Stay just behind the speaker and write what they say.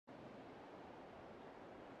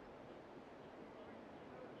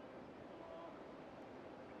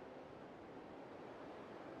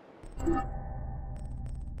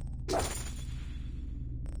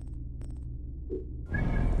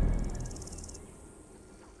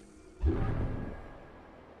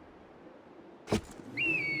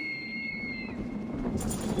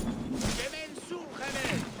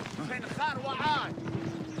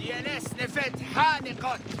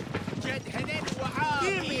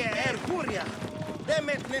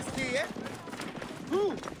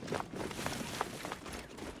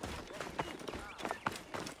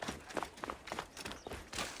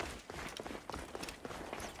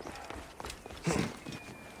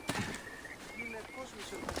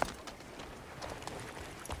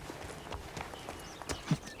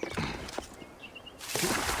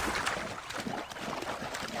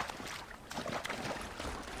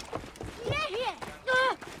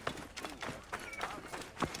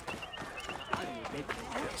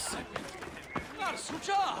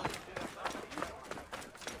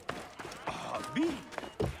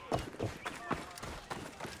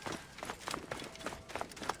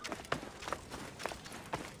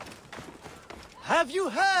Have you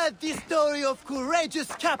heard the story of courageous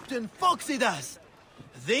Captain Phoxidas?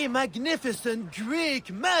 The magnificent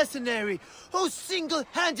Greek mercenary who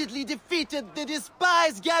single-handedly defeated the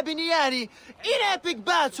despised Gabiniani in epic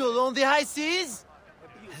battle on the high seas?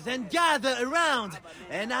 Then gather around,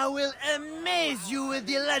 and I will amaze you with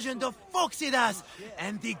the legend of Phoxidas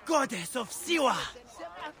and the goddess of Siwa.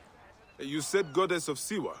 You said goddess of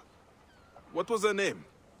Siwa. What was her name?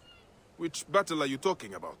 Which battle are you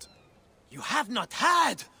talking about? You have not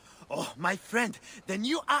heard? Oh, my friend, then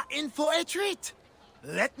you are in for a treat.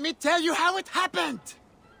 Let me tell you how it happened.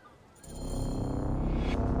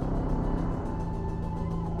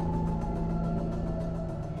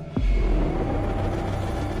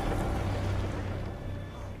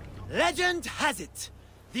 Legend has it,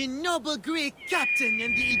 the noble Greek captain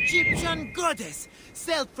and the Egyptian goddess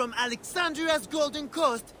sailed from Alexandria's Golden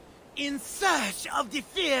Coast in search of the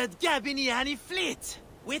feared Gabiniani fleet,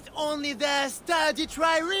 with only their sturdy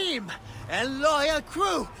trireme and loyal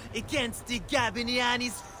crew against the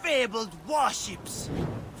Gabiniani's fabled warships.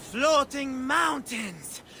 Floating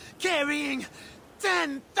mountains, carrying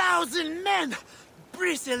 10,000 men,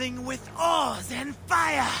 bristling with oars and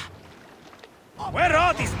fire. Where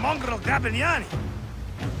are these mongrel Gabiniani?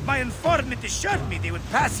 My informant assured me they would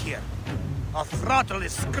pass here. I'll throttle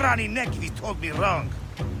his scrawny neck if he told me wrong.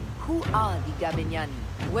 Who are the Gabiniani?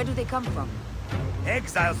 Where do they come from?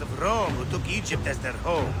 Exiles of Rome who took Egypt as their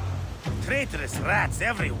home. Traitorous rats,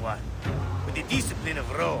 everyone. With the discipline of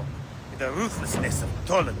Rome and the ruthlessness of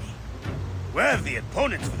Ptolemy. Worthy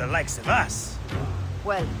opponents for the likes of us.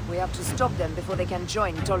 Well, we have to stop them before they can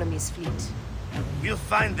join Ptolemy's fleet. We'll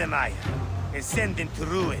find them, Aya, and send them to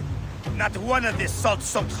ruin. Not one of this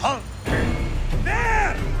salt-soaked hulk.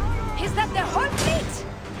 There! Is that their whole fleet?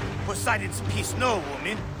 Poseidon's peace, no,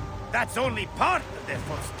 woman. That's only part of their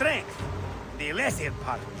full strength. The lesser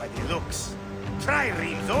part by the looks.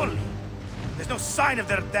 Triremes only. There's no sign of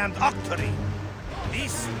their damned octarine.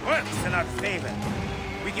 This works in our favor.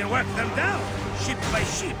 We can work them down, ship by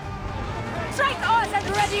ship. Strike oars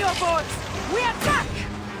and ready your boats! We attack!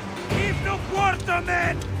 Give no quarter,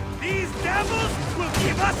 men! These devils will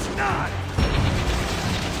give us none!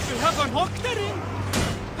 We have an octarine?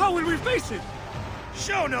 How will we face it?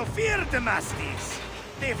 Show no fear, Damastes.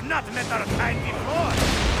 They've not met our kind before.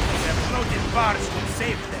 Their floating barge will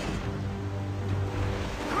save them.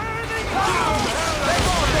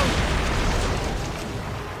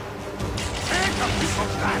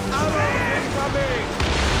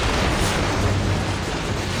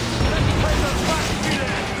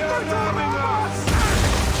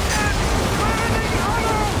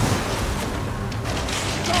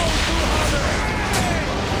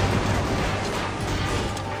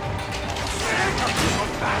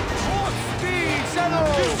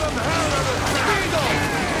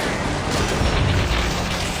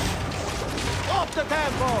 Off the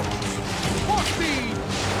tempo! Full speed!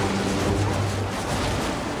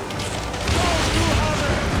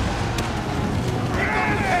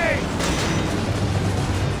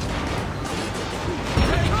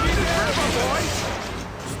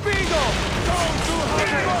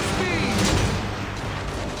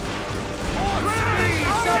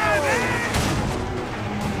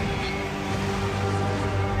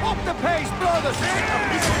 The pace, brothers!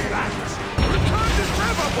 Return to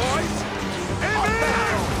Trevor, boys!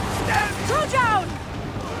 Amen! Two down!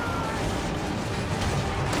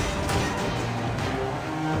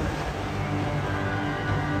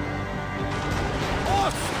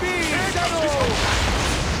 More speed, Shadow!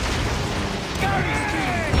 Carry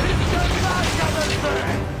speed!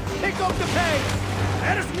 Pick up the pace!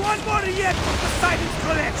 There's one more yet from Poseidon's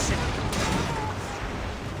collection!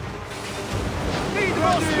 Need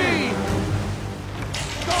more speed!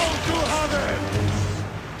 Go to Hover!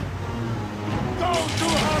 Go to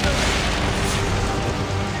Hover!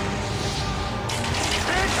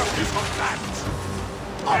 Take a piece of that!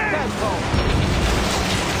 Up tempo!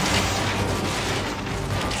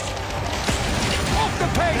 Off the The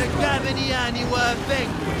pace! Gabiniani were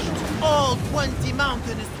vanquished. All 20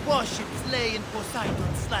 mountainous warships lay in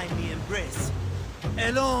Poseidon's slimy embrace.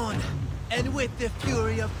 Alone, and with the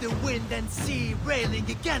fury of the wind and sea railing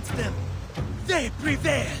against them, they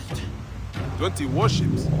prevailed. 20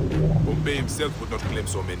 warships? Pompey himself would not claim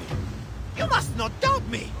so many. You must not doubt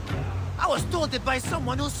me. I was told it by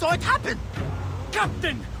someone who saw it happen.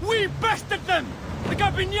 Captain, we bested them! The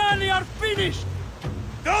Gabiniani are finished!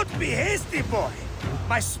 Don't be hasty, boy!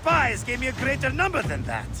 My spies gave me a greater number than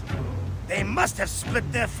that. They must have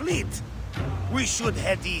split their fleet. We should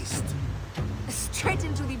head east. Straight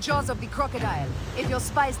into the jaws of the crocodile, if your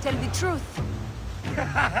spies tell the truth.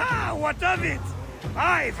 What of it?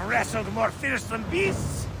 I've wrestled more fearsome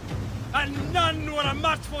beasts. And none were a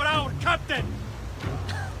match for our captain!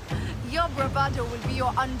 Your bravado will be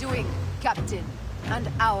your undoing, Captain, and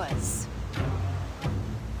ours.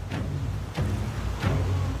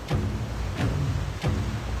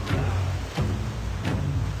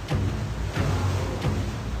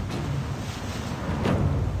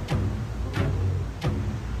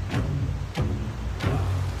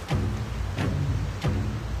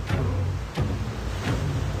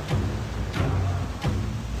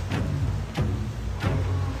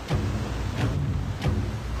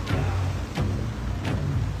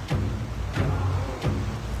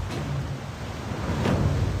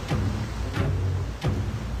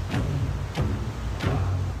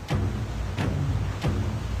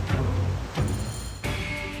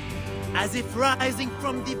 As if rising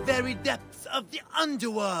from the very depths of the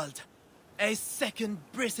underworld, a second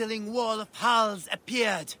bristling wall of hulls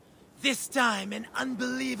appeared. This time an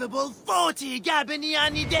unbelievable 40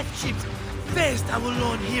 Gabiniani death ships faced our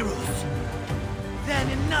lone heroes. Then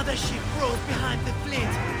another ship rose behind the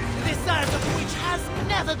fleet, the size of which has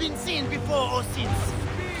never been seen before or since.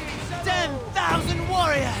 10,000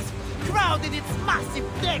 warriors crowded its massive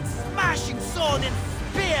decks, smashing sword and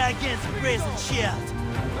spear against brazen shield.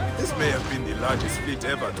 This may have been the largest fleet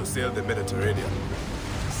ever to sail the Mediterranean.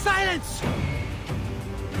 Silence!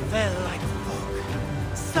 Fell like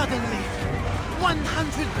fog. Suddenly,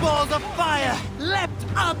 100 balls of fire leapt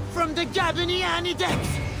up from the Gabiniani decks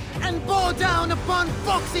and bore down upon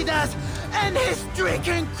Phoxidas and his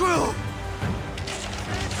stricken crew.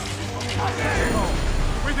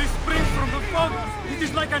 With this spring from the fog, it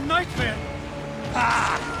is like a nightmare!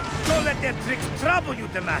 Don't let their tricks trouble you,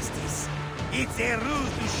 Damastis. It's a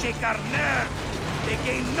ruse to shake our nerve. They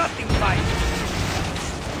gain nothing by it.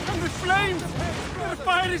 And the flames! The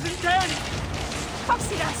fire is intense!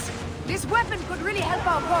 Phoxidas, this weapon could really help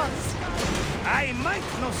our cause. I might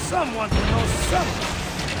know someone who knows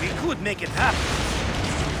someone. We could make it happen.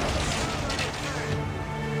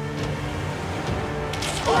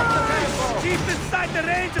 Keep inside the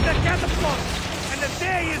range of the catapult, and the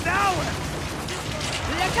day is ours!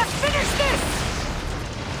 Let us finish this!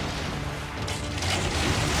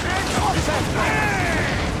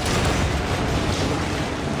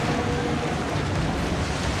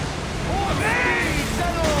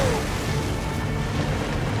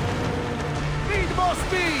 Need more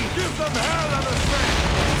speed! Give them hell and a strength!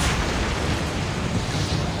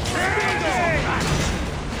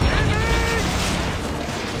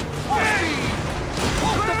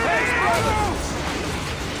 Off the pace, brothers!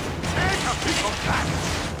 Take a piece of that!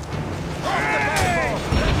 Off the pace!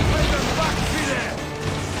 Let's bring them back to there!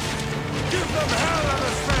 Give them hell and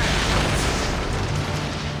a strength!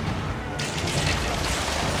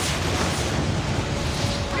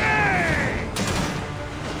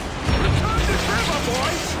 Return to river,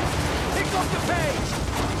 boys! Pick up the pace!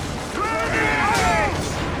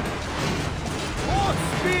 More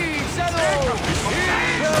speed, settle!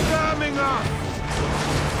 They're damming us!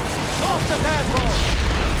 Off the patrol!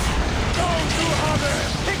 Down to Hover!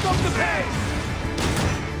 Pick up the pace!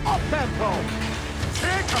 Up tempo!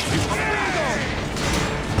 Take a piece of that!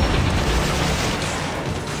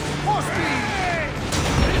 More speed!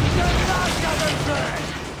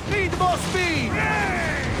 Need more speed!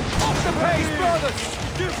 Off the pace, brothers!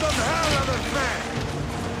 Give them hell and a strength!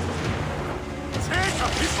 Take a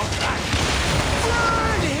piece of that!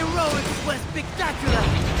 The heroics were spectacular.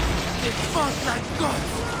 They fought like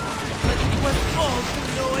gods, but it was all to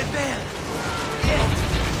no avail. Yet,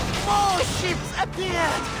 more ships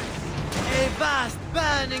appeared. A vast,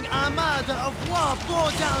 burning armada of war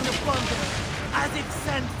bore down upon them, as if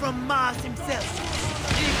sent from Mars himself.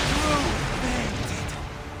 The crew fainted,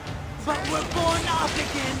 but were borne up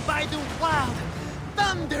again by the wild,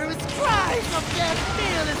 thunderous cries of their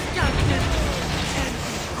fearless captain, and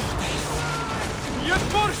the goddess. Yet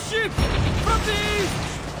more ships from the east!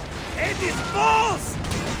 It is false!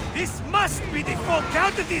 This must be the full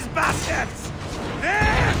count of these bastards!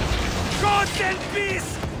 There! Gods and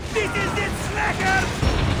peace! This is it, slackers!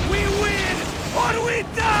 We win or we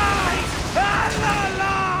die! Ah la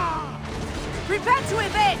la! Prepare to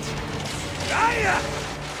evade! Aya!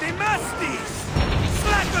 The masties!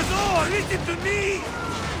 Slackers all, listen to me!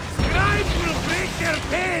 Scribes will break their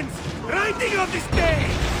pens, writing of this day!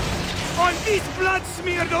 On this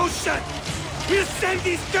blood-smeared ocean, we'll send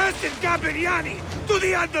these cursed Gabriani to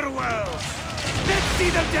the underworld! Let's see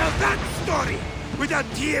them tell that story without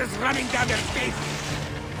tears running down their faces!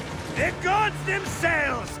 The gods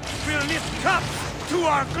themselves will lift cups to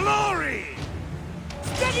our glory!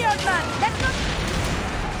 Steady, old man! Let's not...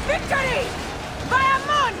 Victory! By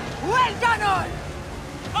Amun! Well done, all!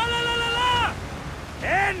 Ah la la la la!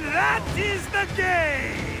 And that is the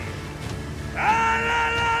game! Ah la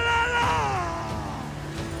la la la!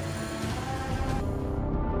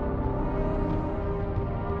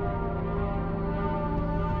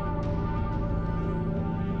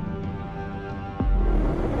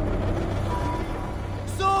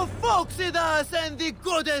 So Phoxidas and the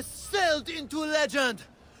goddess sailed into legend,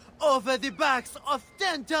 over the backs of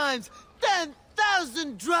 10 times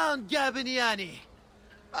 10,000 drowned Gabiniani.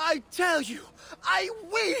 I tell you, I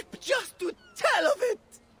weep just to tell of it.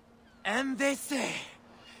 And they say,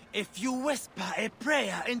 if you whisper a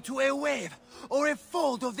prayer into a wave or a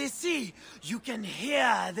fold of the sea, you can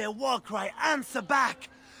hear their war cry answer back,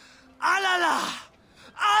 Alala!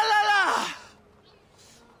 Alala!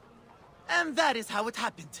 And that is how it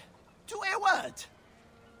happened. To a word.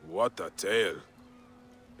 What a tale.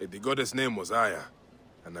 The goddess' name was Aya,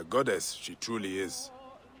 and a goddess she truly is.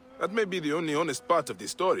 That may be the only honest part of the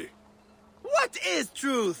story. What is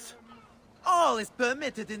truth? All is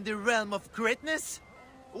permitted in the realm of greatness.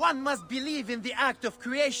 One must believe in the act of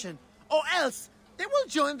creation, or else they will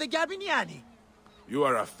join the Gabiniani. You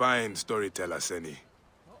are a fine storyteller, Seni.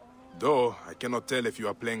 Though, I cannot tell if you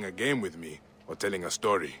are playing a game with me, or telling a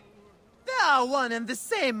story. They are one and the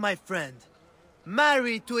same, my friend.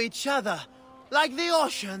 Married to each other, like the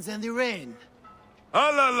oceans and the rain.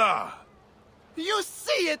 Alala! You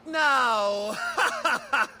see it now!